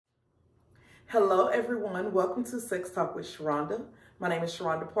Hello everyone, welcome to Sex Talk with Sharonda. My name is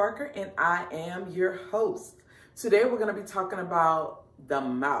Sharonda Parker and I am your host. Today we're going to be talking about the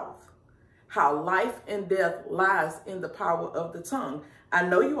mouth, how life and death lies in the power of the tongue. I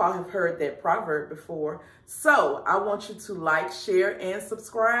know you all have heard that proverb before, so I want you to like, share, and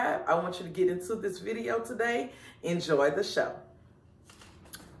subscribe. I want you to get into this video today. Enjoy the show.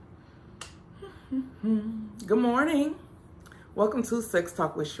 Good morning. Welcome to Sex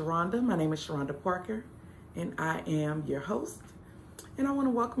Talk with Sharonda. My name is Sharonda Parker, and I am your host. And I want to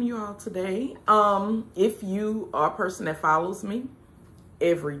welcome you all today. If you are a person that follows me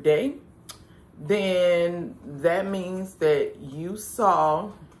every day, then that means that you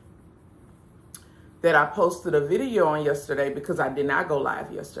saw that I posted a video on yesterday because I did not go live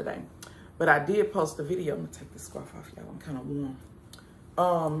yesterday. But I did post a video. I'm going to take this scarf off, y'all. I'm kind of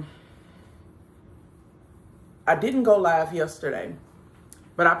warm. I didn't go live yesterday,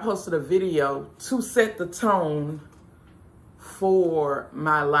 but I posted a video to set the tone for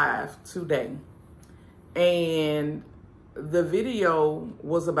my live today. And the video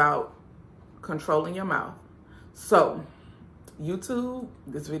was about controlling your mouth. So, YouTube,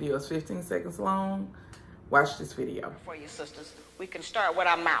 this video is 15 seconds long. Watch this video. For you sisters, we can start with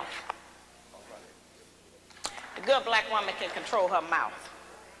our mouth. The good black woman can control her mouth.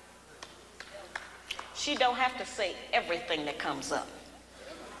 She don't have to say everything that comes up.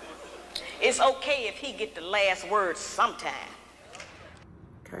 It's okay if he get the last word sometime.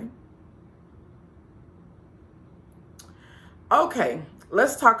 Okay. Okay,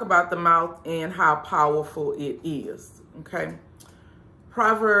 let's talk about the mouth and how powerful it is. Okay.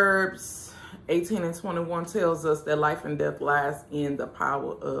 Proverbs 18 and 21 tells us that life and death lies in the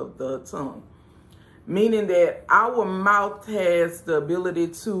power of the tongue. Meaning that our mouth has the ability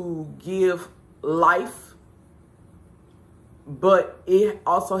to give life, but it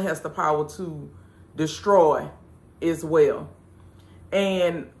also has the power to destroy as well.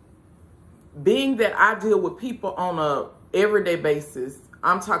 And being that I deal with people on a everyday basis,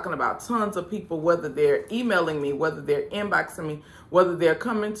 I'm talking about tons of people, whether they're emailing me, whether they're inboxing me, whether they're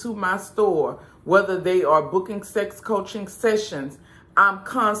coming to my store, whether they are booking sex coaching sessions. I'm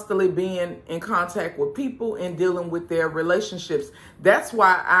constantly being in contact with people and dealing with their relationships. That's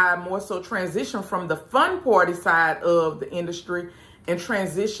why I more so transitioned from the fun party side of the industry and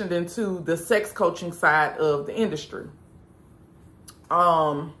transitioned into the sex coaching side of the industry.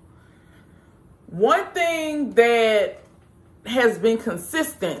 One thing that has been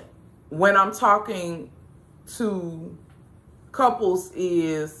consistent when I'm talking to couples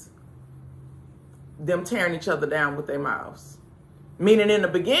is them tearing each other down with their mouths. Meaning in the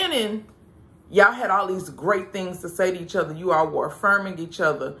beginning, y'all had all these great things to say to each other. You all were affirming each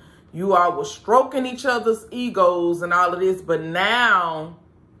other. You all were stroking each other's egos and all of this. But now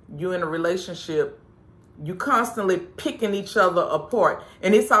you're in a relationship, you constantly picking each other apart.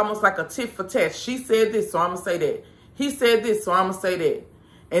 And it's almost like a tit for tat. She said this, so I'm going to say that. He said this, so I'm going to say that.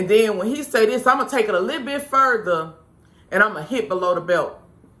 And then when he say this, I'm going to take it a little bit further and I'm going to hit below the belt.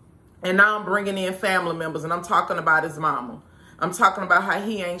 And now I'm bringing in family members and I'm talking about his mama. I'm talking about how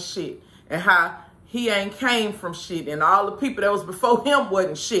he ain't shit and how he ain't came from shit and all the people that was before him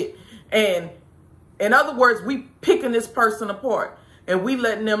wasn't shit. And in other words, we picking this person apart and we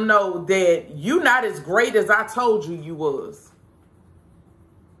letting them know that you not as great as I told you you was.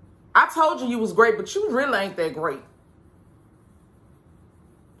 I told you was great, but you really ain't that great.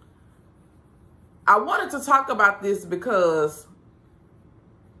 I wanted to talk about this because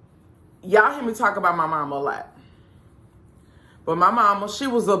y'all hear me talk about my mama a lot. But my mama, she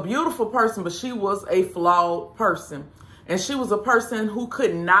was a beautiful person, but she was a flawed person. And she was a person who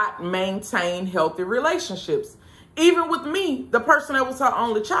could not maintain healthy relationships. Even with me, the person that was her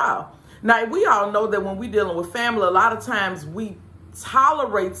only child. Now, we all know that when we're dealing with family, a lot of times we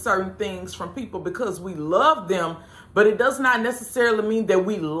tolerate certain things from people because we love them. But it does not necessarily mean that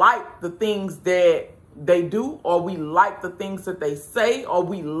we like the things that they do, or we like the things that they say, or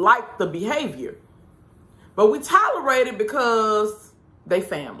we like the behavior. But we tolerate it because they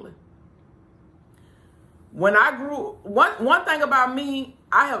family. When I grew, one thing about me,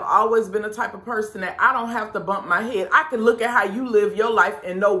 I have always been the type of person that I don't have to bump my head. I can look at how you live your life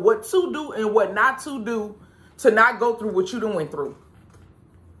and know what to do and what not to do to not go through what you done went through.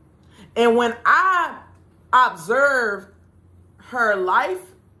 And when I observed her life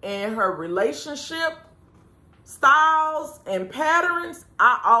and her relationship styles and patterns,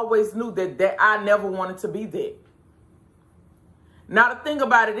 I always knew that I never wanted to be that. Now, the thing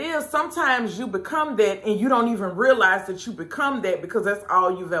about it is, sometimes you become that and you don't even realize that you become that because that's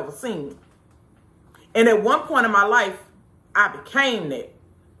all you've ever seen. And at one point in my life, I became that.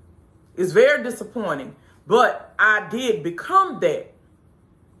 It's very disappointing. But I did become that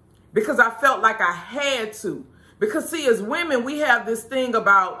because I felt like I had to. Because see, as women, we have this thing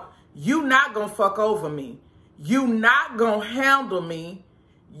about you not gonna fuck over me. You not gonna handle me.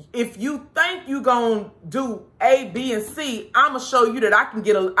 If you think you gonna do A, B, and C, I'm gonna show you that I can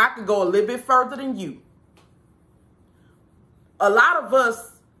go a little bit further than you. A lot of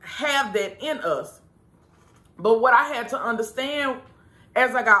us have that in us. But what I had to understand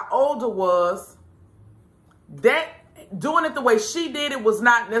as I got older was that doing it the way she did it was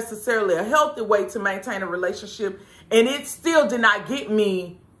not necessarily a healthy way to maintain a relationship. And it still did not get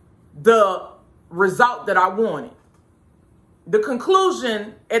me the result that I wanted. The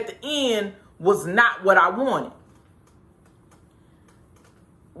conclusion at the end was not what I wanted.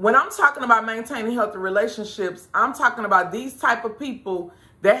 When I'm talking about maintaining healthy relationships, I'm talking about these type of people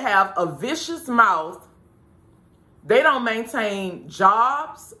that have a vicious mouth. They don't maintain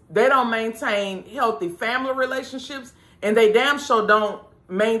jobs. They don't maintain healthy family relationships. And they damn sure don't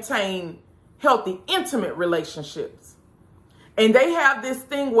maintain healthy, intimate relationships. And they have this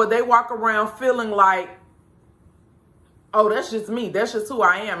thing where they walk around feeling like, oh, that's just me. That's just who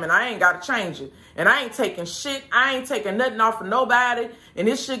I am. And I ain't got to change it. And I ain't taking shit. I ain't taking nothing off of nobody. And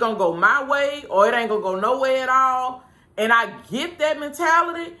this shit gonna go my way or it ain't gonna go nowhere at all. And I get that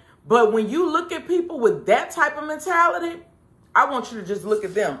mentality. But when you look at people with that type of mentality, I want you to just look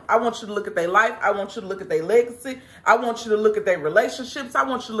at them. I want you to look at their life. I want you to look at their legacy. I want you to look at their relationships. I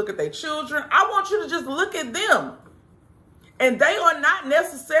want you to look at their children. I want you to just look at them. And they are not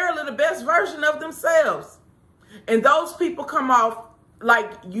necessarily the best version of themselves. And those people come off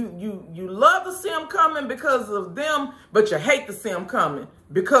like you love to see them coming because of them, but you hate to see them coming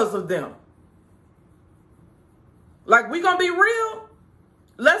because of them. Like, we gonna be real?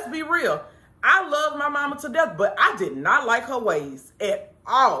 Let's be real. I love my mama to death, but I did not like her ways at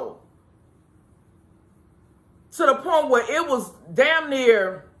all. To the point where it was damn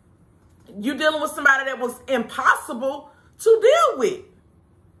near you dealing with somebody that was impossible to deal with.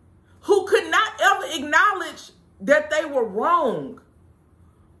 Who could not ever acknowledge that they were wrong.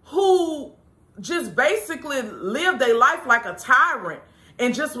 Who just basically lived their life like a tyrant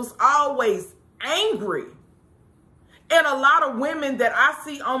and just was always angry. And a lot of women that I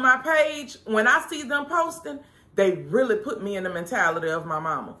see on my page, when I see them posting, they really put me in the mentality of my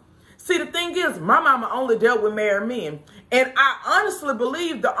mama. See, the thing is, my mama only dealt with married men. And I honestly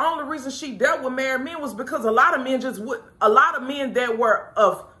believe the only reason she dealt with married men was because a lot of men that were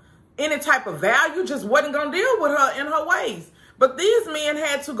of any type of value just wasn't going to deal with her in her ways. But these men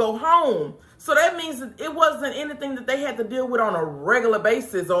had to go home. So that means that it wasn't anything that they had to deal with on a regular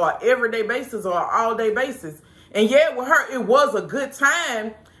basis or everyday basis or all day basis. And yeah, with her, it was a good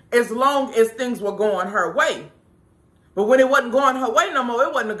time as long as things were going her way. But when it wasn't going her way no more,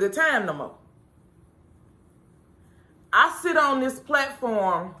 it wasn't a good time no more. I sit on this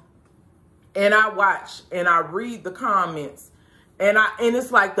platform and I watch and I read the comments and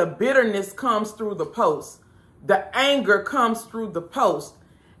it's like the bitterness comes through the post. The anger comes through the post.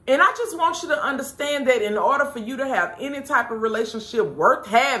 And I just want you to understand that in order for you to have any type of relationship worth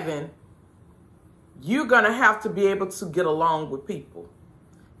having, you're going to have to be able to get along with people.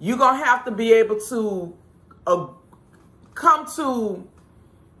 You're going to have to be able to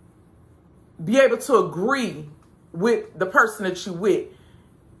be able to agree with the person that you're with.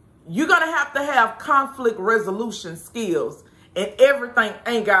 You're going to have conflict resolution skills. And everything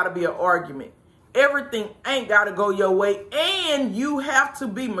ain't got to be an argument. Everything ain't got to go your way. And you have to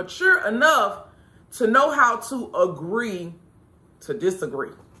be mature enough to know how to agree to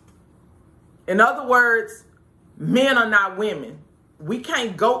disagree. In other words, men are not women. We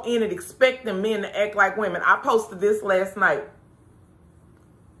can't go in and expecting men to act like women. I posted this last night.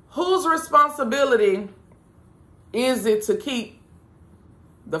 Whose responsibility is it to keep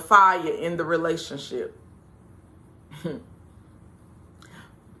the fire in the relationship?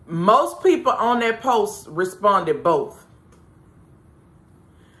 Most people on that post responded both.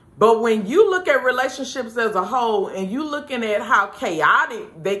 But when you look at relationships as a whole and you looking at how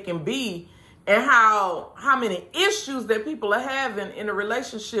chaotic they can be and how many issues that people are having in a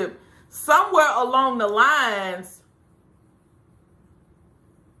relationship, somewhere along the lines,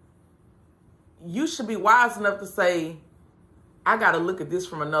 you should be wise enough to say, I got to look at this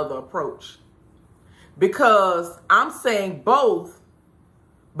from another approach. Because I'm saying both,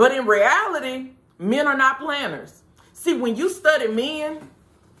 but in reality, men are not planners. See, when you study men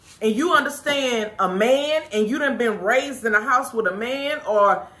and you understand a man and you done been raised in a house with a man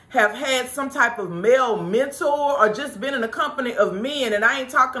or have had some type of male mentor or just been in the company of men, and I ain't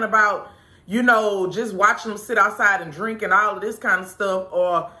talking about, just watching them sit outside and drink and all of this kind of stuff,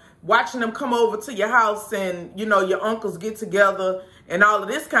 or watching them come over to your house and, you know, your uncles get together and all of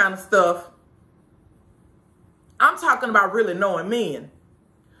this kind of stuff. I'm talking about really knowing men.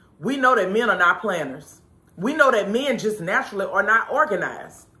 We know that men are not planners. We know that men just naturally are not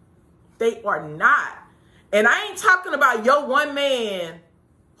organized. They are not. And I ain't talking about your one man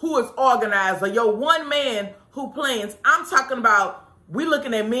who is organized or your one man who plans. I'm talking about we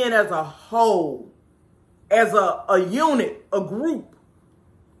looking at men as a whole, as a unit, a group.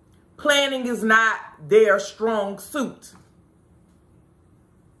 Planning is not their strong suit.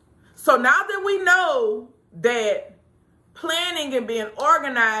 So now that we know that planning and being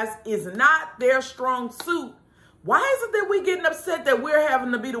organized is not their strong suit, why is it that we're getting upset that we're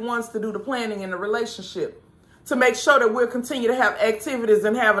having to be the ones to do the planning in the relationship? To make sure that we'll continue to have activities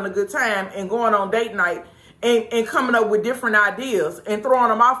and having a good time and going on date night and coming up with different ideas and throwing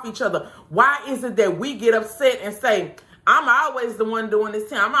them off each other. Why is it that we get upset and say, I'm always the one doing this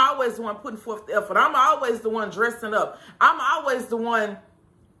thing. I'm always the one putting forth the effort. I'm always the one dressing up. I'm always the one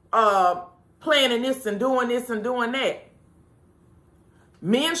planning this and doing that.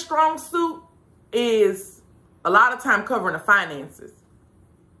 Men's strong suit is a lot of time covering the finances.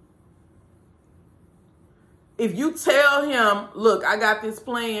 If you tell him, look, I got this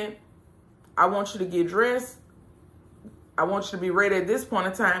plan. I want you to get dressed. I want you to be ready at this point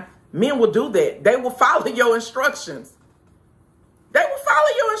in time. Men will do that. They will follow your instructions. They will follow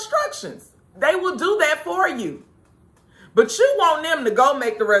your instructions. They will do that for you. But you want them to go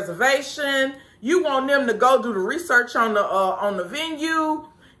make the reservation. You want them to go do the research on the venue.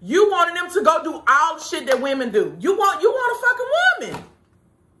 You want them to go do all the shit that women do. You want a fucking woman.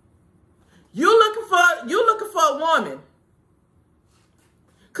 You looking for a woman.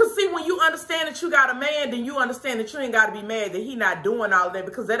 Cause see, when you understand that you got a man, then you understand that you ain't got to be mad that he not doing all of that,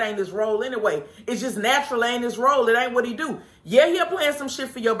 because that ain't his role anyway. It's just natural, ain't his role. It ain't what he do. Yeah, he'll plan some shit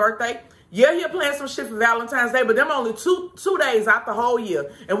for your birthday. Yeah, he'll plan some shit for Valentine's Day, but them only two days out the whole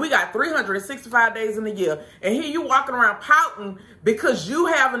year. And we got 365 days in the year. And here you walking around pouting because you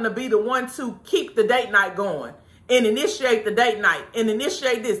having to be the one to keep the date night going and initiate the date night and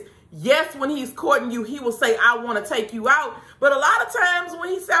initiate this. Yes, when he's courting you, he will say, I want to take you out. But a lot of times when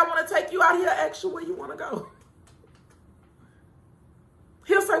he say, I want to take you out, he'll ask you where you want to go.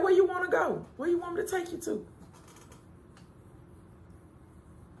 He'll say, where you want to go? Where you want me to take you to?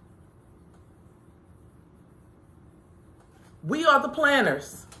 We are the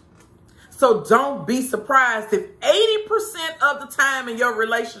planners. So don't be surprised if 80% of the time in your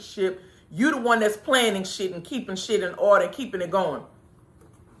relationship, you're the one that's planning shit and keeping shit in order and keeping it going.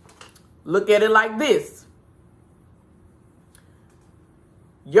 Look at it like this.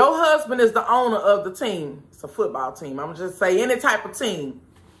 Your husband is the owner of the team. It's a football team. I'm just say any type of team.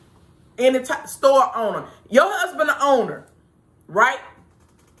 Any type store owner. Your husband the owner, right?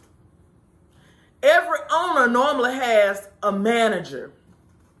 Every owner normally has a manager.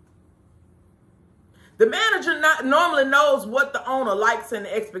 The manager normally knows what the owner likes and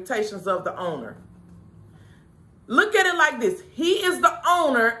the expectations of the owner. Look at it like this. He is the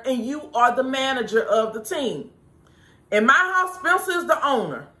owner and you are the manager of the team. In my house, Spencer is the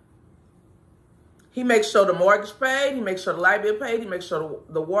owner. He makes sure the mortgage paid. He makes sure the light bill paid. He makes sure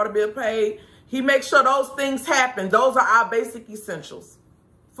the water bill paid. He makes sure those things happen. Those are our basic essentials.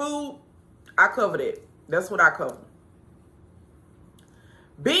 Food, I cover that. That's what I cover.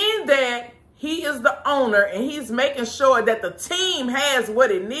 Being that he is the owner and he's making sure that the team has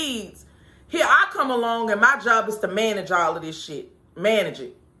what it needs, here I come along and my job is to manage all of this shit. Manage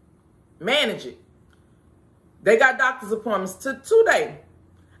it. Manage it. They got doctor's appointments today.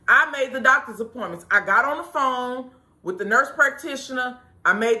 I made the doctor's appointments. I got on the phone with the nurse practitioner.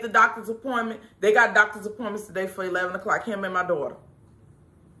 I made the doctor's appointment. They got doctor's appointments today for 11 o'clock, him and my daughter.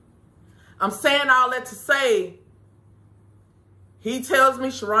 I'm saying all that to say, he tells me,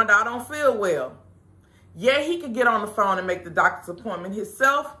 Sharonda, I don't feel well. Yeah, he could get on the phone and make the doctor's appointment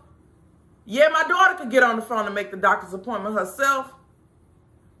himself. Yeah, my daughter could get on the phone and make the doctor's appointment herself.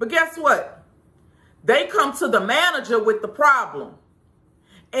 But guess what? They come to the manager with the problem.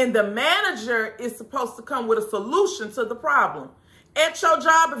 And the manager is supposed to come with a solution to the problem. At your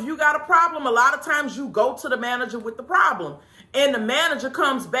job, if you got a problem, a lot of times you go to the manager with the problem. And the manager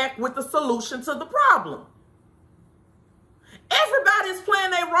comes back with the solution to the problem. Everybody's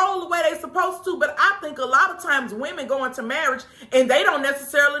playing their role the way they're supposed to, but I think a lot of times women go into marriage and they don't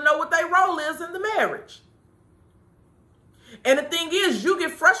necessarily know what their role is in the marriage. And the thing is, you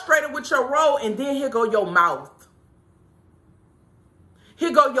get frustrated with your role and then here go your mouth.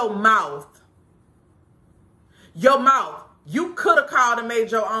 Here go your mouth. Your mouth. You could have called and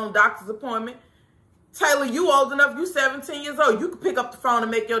made your own doctor's appointment. Taylor, you old enough, you 17 years old. You can pick up the phone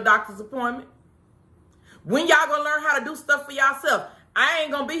and make your doctor's appointment. When y'all gonna learn how to do stuff for yourself? I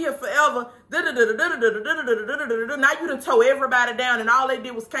ain't gonna be here forever. Now you done told everybody down and all they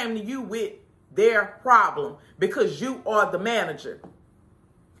did was came to you with their problem because you are the manager.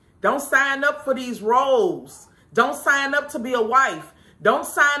 Don't sign up for these roles. Don't sign up to be a wife. Don't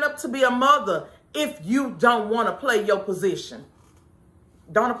sign up to be a mother if you don't want to play your position.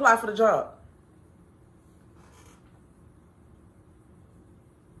 Don't apply for the job.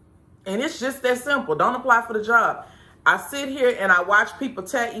 And it's just that simple. Don't apply for the job. I sit here and I watch people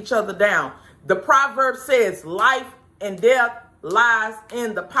tear each other down. The proverb says life and death lies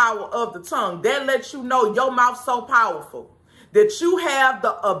in the power of the tongue. That lets you know your mouth's so powerful that you have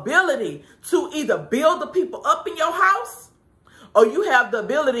the ability to either build the people up in your house or you have the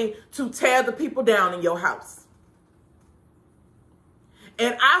ability to tear the people down in your house.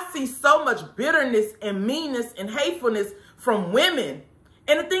 And I see so much bitterness and meanness and hatefulness from women.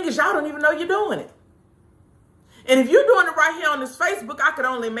 And the thing is, y'all don't even know you're doing it. And if you're doing it right here on this Facebook, I could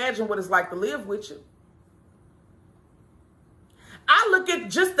only imagine what it's like to live with you. I look at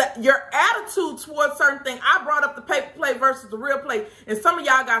just your attitude towards certain things. I brought up the paper plate versus the real plate. And some of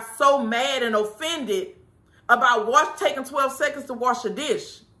y'all got so mad and offended about taking 12 seconds to wash a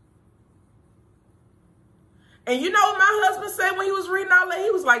dish. And you know what my husband said when he was reading all that? He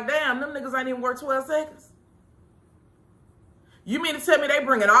was like, damn, them niggas ain't even worth 12 seconds. You mean to tell me they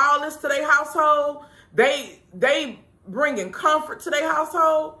bringing all this to their household? They bringing comfort to their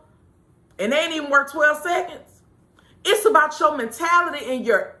household? And they ain't even worth 12 seconds? It's about your mentality and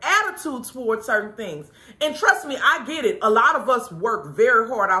your attitude towards certain things. And trust me, I get it. A lot of us work very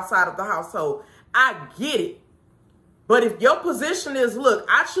hard outside of the household. I get it. But if your position is, look,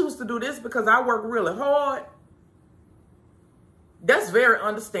 I choose to do this because I work really hard, that's very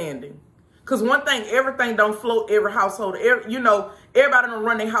understanding. Because one thing, everything don't float every household. Everybody don't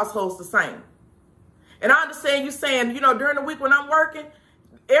run their households the same. And I understand you saying, during the week when I'm working,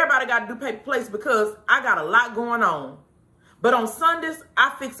 everybody got to do paper plates because I got a lot going on. But on Sundays,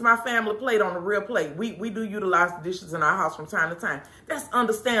 I fix my family plate on the real plate. We do utilize the dishes in our house from time to time. That's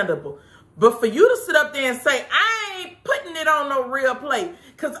understandable. But for you to sit up there and say, I ain't putting it on no real plate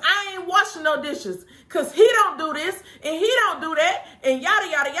because I ain't washing no dishes because he don't do this and he don't do that and yada,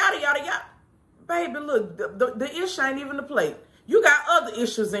 yada, yada, yada, yada. Baby, look, the issue ain't even the plate. You got other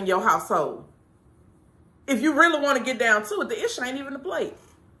issues in your household. If you really want to get down to it, the issue ain't even the plate.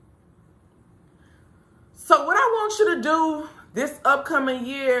 So what I want you to do this upcoming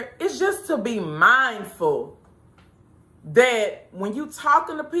year is just to be mindful that when you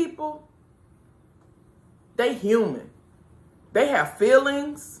talking to people, they human. They have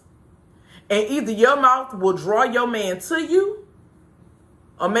feelings. And either your mouth will draw your man to you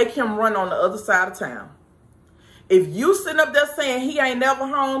or make him run on the other side of town. If you sitting up there saying he ain't never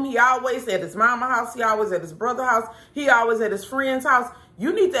home, he always at his mama's house, he always at his brother's house, he always at his friend's house,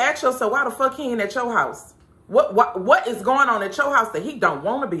 you need to ask yourself, why the fuck he ain't at your house? What is going on at your house that he don't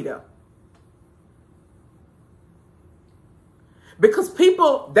want to be there? Because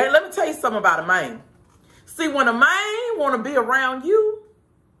people, let me tell you something about a man. See, when a man want to be around you,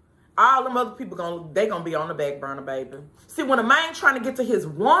 all them other people they gonna be on the back burner, baby. See, when a man trying to get to his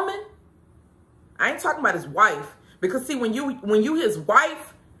woman, I ain't talking about his wife. Because see, when you his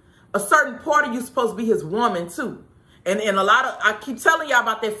wife, a certain part of you supposed to be his woman too. And I keep telling y'all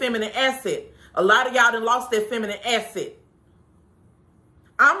about that feminine asset. A lot of y'all done lost their feminine asset.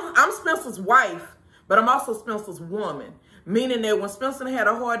 I'm Spencer's wife, but I'm also Spencer's woman. Meaning that when Spencer had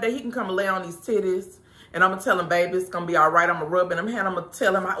a hard day, he can come and lay on these titties. And I'm going to tell him, baby, it's going to be all right. I'm going to rub in him hand. I'm going to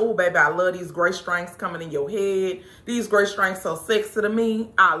tell him, oh, baby, I love these gray strings coming in your head. These gray strings so sexy to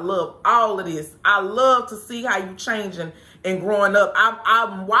me. I love all of this. I love to see how you changing and growing up.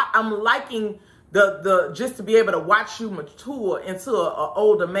 I'm liking the just to be able to watch you mature into an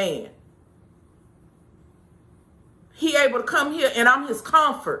older man. He able to come here and I'm his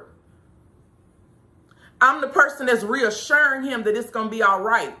comfort. I'm the person that's reassuring him that it's going to be all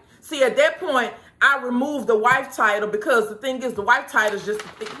right. See, at that point, I removed the wife title because the thing is, the wife title is just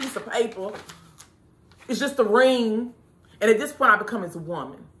a piece of paper. It's just a ring. And at this point, I become his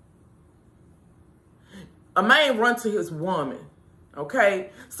woman. A man run to his woman. Okay?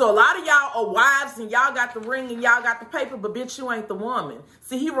 So a lot of y'all are wives and y'all got the ring and y'all got the paper, but bitch, you ain't the woman.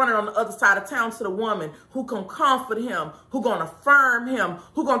 See, he running on the other side of town to the woman who can comfort him, who gonna affirm him,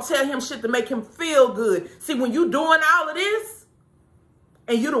 who gonna tell him shit to make him feel good. See, when you doing all of this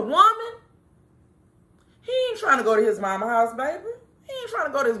and you the woman, he ain't trying to go to his mama's house, baby. He ain't trying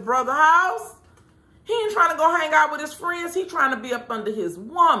to go to his brother's house. He ain't trying to go hang out with his friends. He trying to be up under his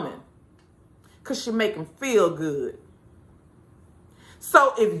woman. because she make him feel good.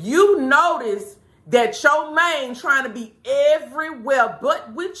 So if you notice that your man trying to be everywhere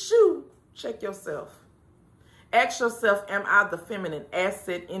but with you, check yourself. Ask yourself, am I the feminine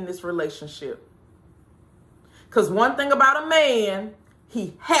asset in this relationship? Because one thing about a man,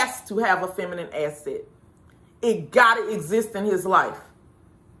 he has to have a feminine asset. It got to exist in his life.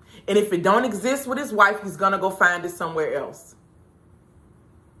 And if it don't exist with his wife, he's going to go find it somewhere else.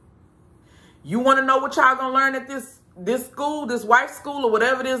 You want to know what y'all going to learn at this school, this wife school, or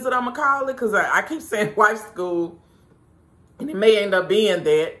whatever it is that I'm going to call it? Because I keep saying wife school, and it may end up being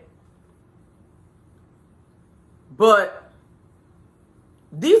that. But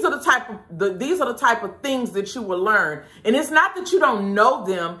these are the type of things that you will learn. And it's not that you don't know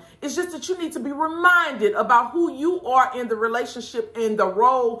them. It's just that you need to be reminded about who you are in the relationship and the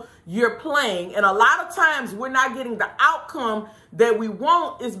role you're playing. And a lot of times we're not getting the outcome that we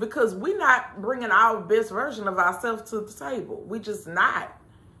want is because we're not bringing our best version of ourselves to the table. We just not.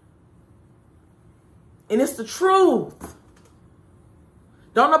 And it's the truth.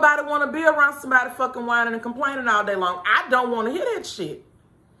 Don't nobody want to be around somebody fucking whining and complaining all day long. I don't want to hear that shit.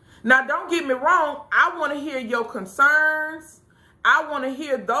 Now, don't get me wrong. I want to hear your concerns. I want to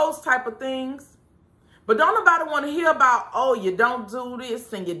hear those type of things. But don't nobody want to hear about, oh, you don't do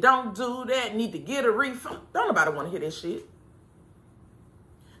this and you don't do that. Need to get a refund. Don't nobody want to hear that shit.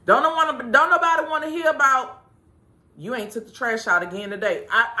 Don't nobody want to hear about, you ain't took the trash out again today.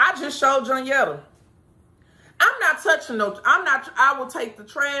 I just showed Junietta. I'm not touching I will take the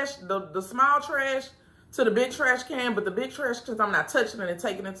trash, the small trash, to the big trash can, but the big trash cans, I'm not touching it and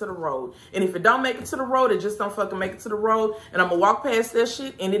taking it to the road. And if it don't make it to the road, it just don't fucking make it to the road. And I'm going to walk past that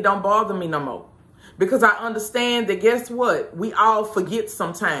shit and it don't bother me no more. Because I understand that, guess what? We all forget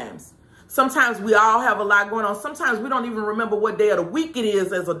sometimes. Sometimes we all have a lot going on. Sometimes we don't even remember what day of the week it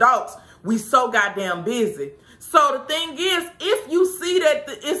is as adults. We so goddamn busy. So the thing is, if you see that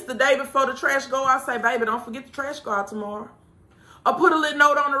it's the day before the trash go out, say, baby, don't forget the trash go out tomorrow. Or put a little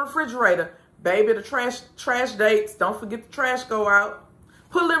note on the refrigerator. Baby, the trash dates. Don't forget the trash go out.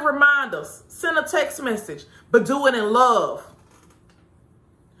 Put little reminders. Send a text message. But do it in love.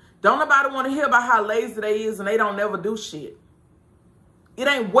 Don't nobody want to hear about how lazy they is and they don't never do shit. It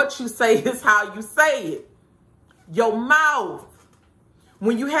ain't what you say, it's how you say it. Your mouth.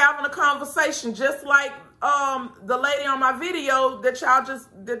 When you having a conversation, just like the lady on my video that y'all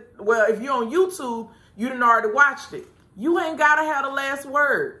well, if you're on YouTube, you done already watched it. You ain't got to have the last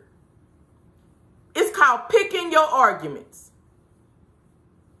word. It's called picking your arguments.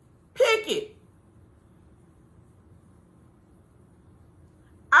 Pick it.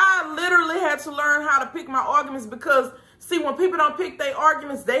 I literally had to learn how to pick my arguments because, see, when people don't pick their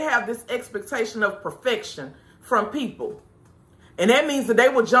arguments, they have this expectation of perfection from people. And that means that they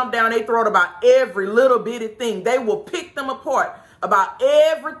will jump down their throat about every little bitty thing. They will pick them apart about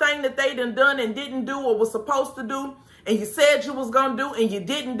everything that they done and didn't do or was supposed to do. And you said you was going to do and you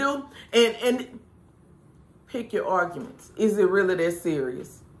didn't do. And pick your arguments. Is it really that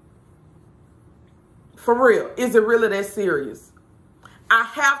serious? For real, is it really that serious? I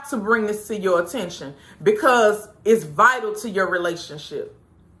have to bring this to your attention because it's vital to your relationship.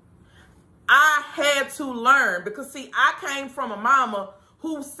 I had to learn because, see, I came from a mama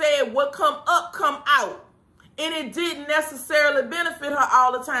who said what come up, come out. And it didn't necessarily benefit her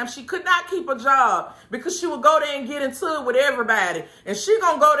all the time. She could not keep a job because she would go there and get into it with everybody. And she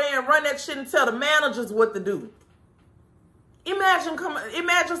gonna go there and run that shit and tell the managers what to do. Imagine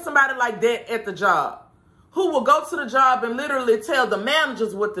somebody like that at the job who will go to the job and literally tell the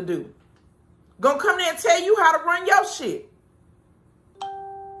managers what to do. Gonna come there and tell you how to run your shit.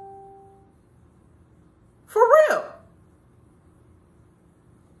 For real.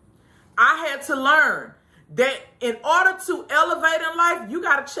 I had to learn that in order to elevate in life, you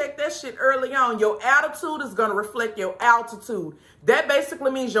got to check that shit early on. Your attitude is going to reflect your altitude. That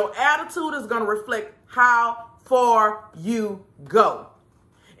basically means your attitude is going to reflect how far you go.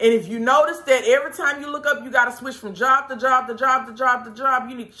 And if you notice that every time you look up, you got to switch from job to job to job to job to job,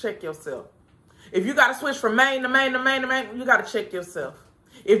 you need to check yourself. If you got to switch from main to main to main to main, you got to check yourself.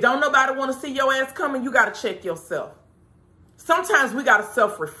 If don't nobody want to see your ass coming, you got to check yourself. Sometimes we got to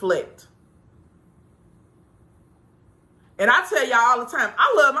self-reflect. And I tell y'all all the time,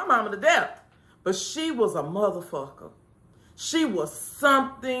 I love my mama to death, but she was a motherfucker. She was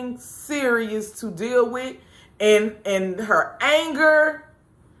something serious to deal with. And her anger,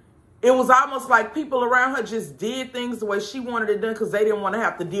 it was almost like people around her just did things the way she wanted it done because they didn't want to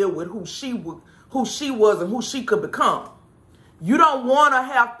have to deal with who she was and who she could become. You don't want to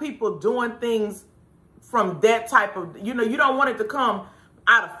have people doing things from that type of, you don't want it to come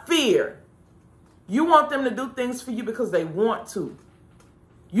out of fear. You want them to do things for you because they want to.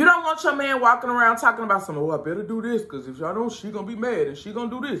 You don't want your man walking around talking about some, oh, I better do this because if I don't, she going to be mad and she going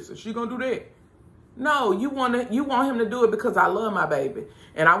to do this and she going to do that. No, you want him to do it because I love my baby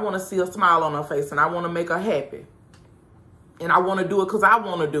and I want to see a smile on her face and I want to make her happy. And I want to do it because I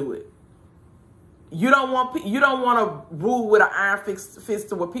want to do it. You don't want to rule with an iron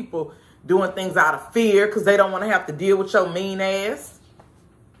fist with people doing things out of fear because they don't want to have to deal with your mean ass.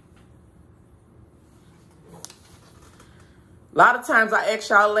 A lot of times I asked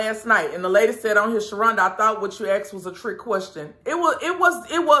y'all last night, and the lady said on here, Sharonda, I thought what you asked was a trick question. It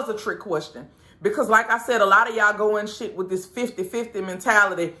was a trick question. Because like I said, a lot of y'all go in shit with this 50-50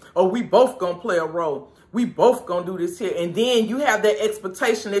 mentality, or we both gonna play a role. We both gonna do this here. And then you have that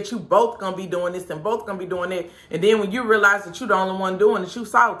expectation that you both gonna be doing this and both gonna be doing that. And then when you realize that you're the only one doing it, you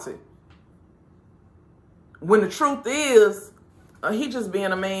salty. When the truth is, he just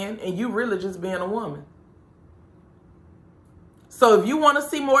being a man and you really just being a woman. So if you want to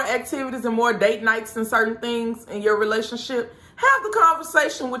see more activities and more date nights and certain things in your relationship, have the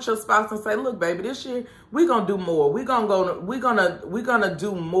conversation with your spouse and say, look, baby, this year we're going to do more. We're going to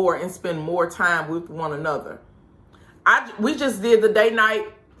do more and spend more time with one another. We just did the date night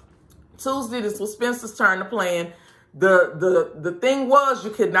Tuesday. This was Spencer's turn to plan. The thing was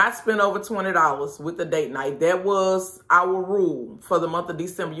you could not spend over $20 with the date night. That was our rule for the month of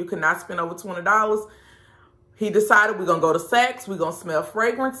December. You could not spend over $20. He decided we're going to go to Saks. We're going to smell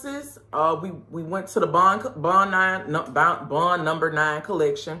fragrances. We went to the Bond number 9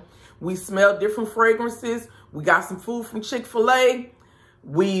 collection. We smelled different fragrances. We got some food from Chick-fil-A.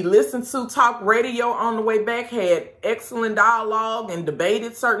 We listened to talk radio on the way back, had excellent dialogue and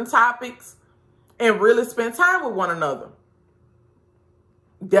debated certain topics and really spent time with one another.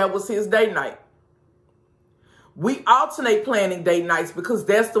 That was his date night. We alternate planning date nights because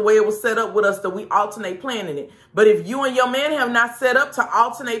that's the way it was set up with us, that we alternate planning it. But if you and your man have not set up to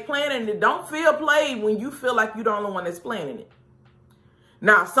alternate planning it, don't feel played when you feel like you're the only one that's planning it.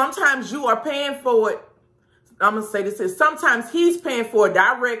 Now, sometimes you are paying for it. I'm going to say this is sometimes he's paying for it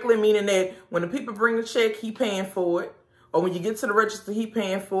directly, meaning that when the people bring the check, he paying for it. Or when you get to the register, he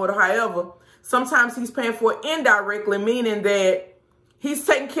paying for it. However, sometimes he's paying for it indirectly, meaning that he's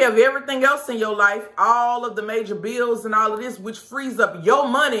taking care of everything else in your life, all of the major bills and all of this, which frees up your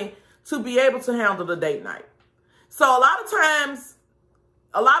money to be able to handle the date night. So a lot of times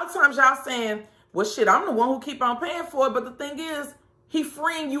y'all saying, well, shit, I'm the one who keep on paying for it. But the thing is, he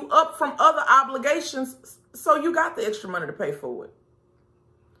freeing you up from other obligations, so you got the extra money to pay for it.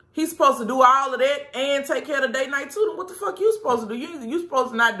 He's supposed to do all of that and take care of the date night too. Then what the fuck you supposed to do? You supposed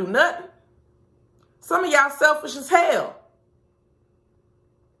to not do nothing. Some of y'all selfish as hell.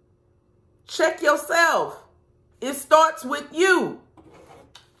 Check yourself. It starts with you.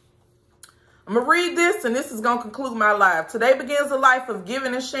 I'm going to read this, and this is going to conclude my life. Today begins a life of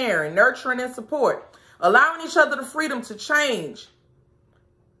giving and sharing, nurturing and support, allowing each other the freedom to change.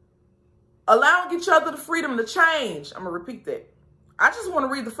 Allowing each other the freedom to change. I'm going to repeat that. I just want to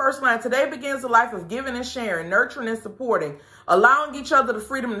read the first line. Today begins a life of giving and sharing, nurturing and supporting, allowing each other the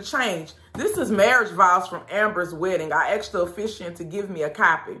freedom to change. This is marriage vows from Amber's wedding. I asked the officiant to give me a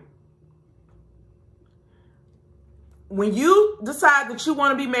copy. When you decide that you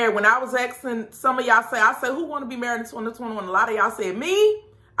want to be married, when I was asking some of y'all, I said, who want to be married in 2021? A lot of y'all said, me.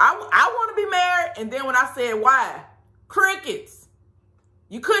 I want to be married. And then when I said, why? Crickets.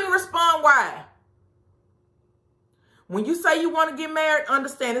 You couldn't respond why. When you say you want to get married,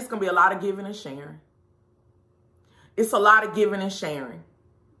 understand it's going to be a lot of giving and sharing. It's a lot of giving and sharing.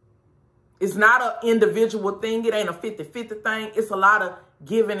 It's not an individual thing. It ain't a 50-50 thing. It's a lot of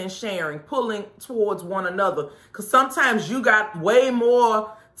giving and sharing, pulling towards one another. Because sometimes you got way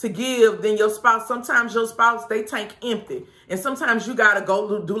more to give than your spouse. Sometimes your spouse, they tank empty. And sometimes you got to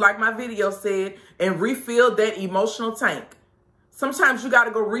go do like my video said and refill that emotional tank. Sometimes you got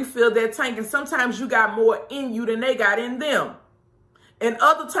to go refill that tank. And sometimes you got more in you than they got in them. And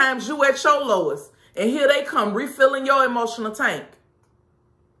other times you at your lowest. And here they come refilling your emotional tank.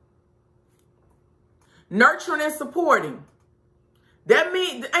 Nurturing and supporting. That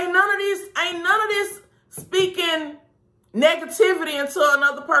means ain't none of this speaking negativity into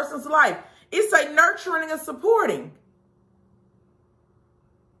another person's life. It's a nurturing and supporting.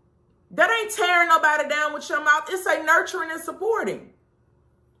 That ain't tearing nobody down with your mouth. It's a nurturing and supporting.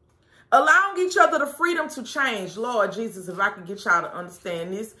 Allowing each other the freedom to change. Lord Jesus, if I could get y'all to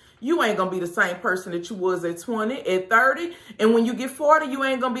understand this, you ain't going to be the same person that you was at 20, at 30. And when you get 40, you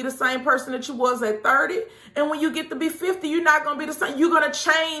ain't going to be the same person that you was at 30. And when you get to be 50, you're not going to be the same. You're going to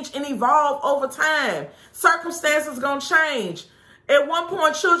change and evolve over time. Circumstances going to change. At one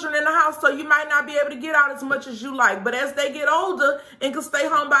point, children in the house, so you might not be able to get out as much as you like. But as they get older and can stay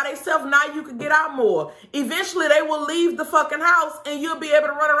home by themselves, now you can get out more. Eventually, they will leave the fucking house and you'll be able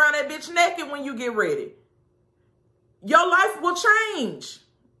to run around that bitch naked when you get ready. Your life will change.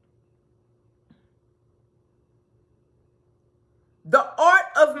 The art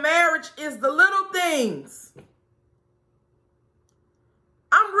of marriage is the little things.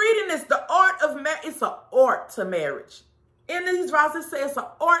 I'm reading this. The art of marriage. It's an art to marriage. In these verses, it says it's an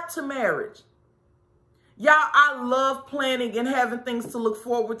art to marriage. Y'all, I love planning and having things to look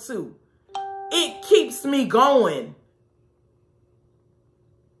forward to. It keeps me going.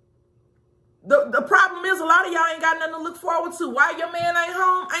 The problem is a lot of y'all ain't got nothing to look forward to. Why your man ain't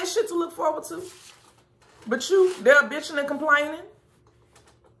home? Ain't shit to look forward to. But you, they're bitching and complaining.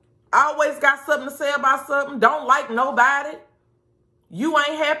 Always got something to say about something. Don't like nobody. You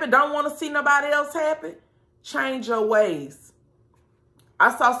ain't happy. Don't want to see nobody else happy. Change your ways.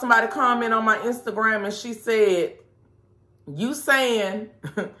 I saw somebody comment on my Instagram and she said, you saying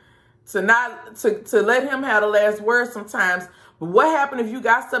to let him have the last word sometimes, but what happened if you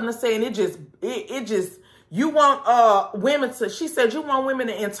got something to say and it just you want women to, she said you want women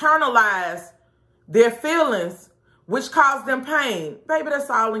to internalize their feelings, which cause them pain. Baby, that's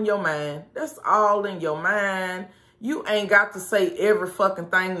all in your mind. That's all in your mind. You ain't got to say every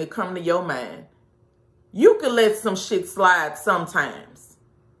fucking thing that come to your mind. You can let some shit slide sometimes.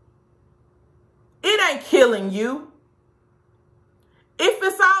 It ain't killing you. If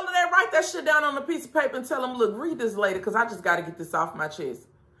it's all of that, write that shit down on a piece of paper and tell them, look, read this later because I just got to get this off my chest.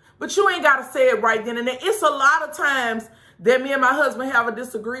 But you ain't got to say it right then and there. It's a lot of times that me and my husband have a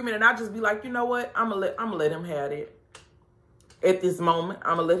disagreement and I just be like, you know what? I'm gonna let him have it. At this moment,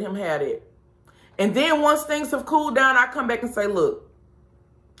 I'm going to let him have it. And then once things have cooled down, I come back and say, look,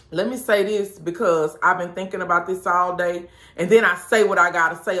 let me say this because I've been thinking about this all day. And then I say what I got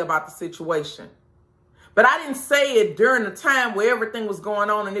to say about the situation. But I didn't say it during the time where everything was going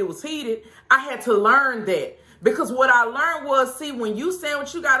on and it was heated. I had to learn that. Because what I learned was, see, when you say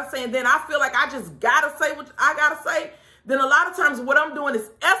what you got to say and then I feel like I just got to say what I got to say, then a lot of times what I'm doing is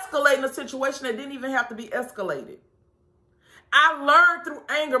escalating a situation that didn't even have to be escalated. I learned through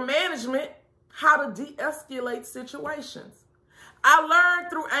anger management how to de-escalate situations. I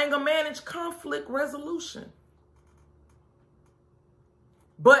learned through anger management conflict resolution.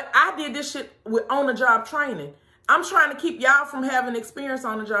 But I did this shit with on-the-job training. I'm trying to keep y'all from having experience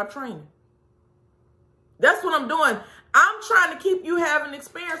on-the-job training. That's what I'm doing. I'm trying to keep you having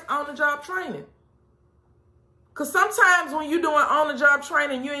experience on-the-job training. Because sometimes when you're doing on-the-job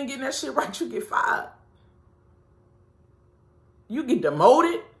training, you ain't getting that shit right, you get fired. You get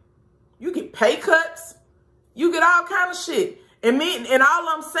demoted. You get pay cuts. You get all kind of shit. And all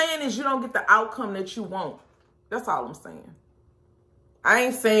I'm saying is you don't get the outcome that you want. That's all I'm saying. I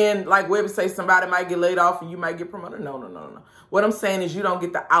ain't saying like Webby say somebody might get laid off and you might get promoted. No. What I'm saying is you don't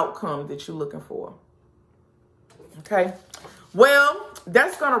get the outcome that you're looking for. Okay. Well,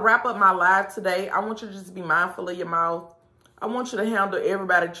 that's going to wrap up my live today. I want you to just be mindful of your mouth. I want you to handle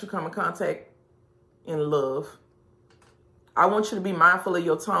everybody that you come in contact in love. I want you to be mindful of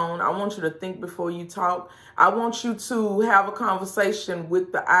your tone. I want you to think before you talk. I want you to have a conversation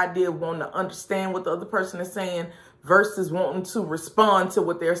with the idea of wanting to understand what the other person is saying versus wanting to respond to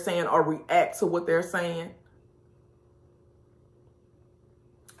what they're saying or react to what they're saying.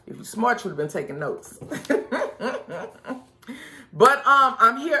 If you're smart, you would have been taking notes. But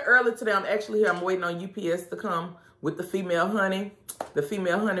I'm here early today. I'm actually here. I'm waiting on UPS to come with the female honey. The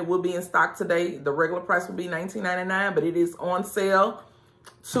female honey will be in stock today. The regular price will be $19.99, but it is on sale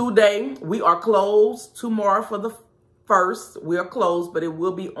today. We are closed tomorrow for the 1st. We are closed, but it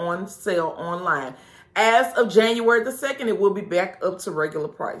will be on sale online. As of January the 2nd, it will be back up to regular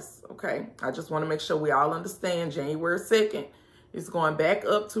price, okay? I just want to make sure we all understand January 2nd is going back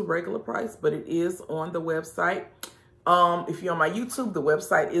up to regular price, but it is on the website. If you're on my YouTube, the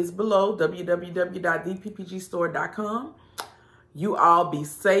website is below, www.theppgstore.com. You all be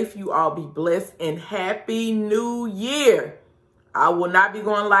safe. You all be blessed and Happy New Year. I will not be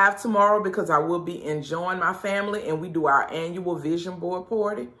going live tomorrow because I will be enjoying my family and we do our annual vision board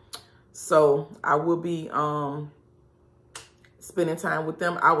party. So I will be spending time with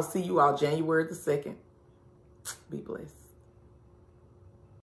them. I will see you all January the 2nd. Be blessed.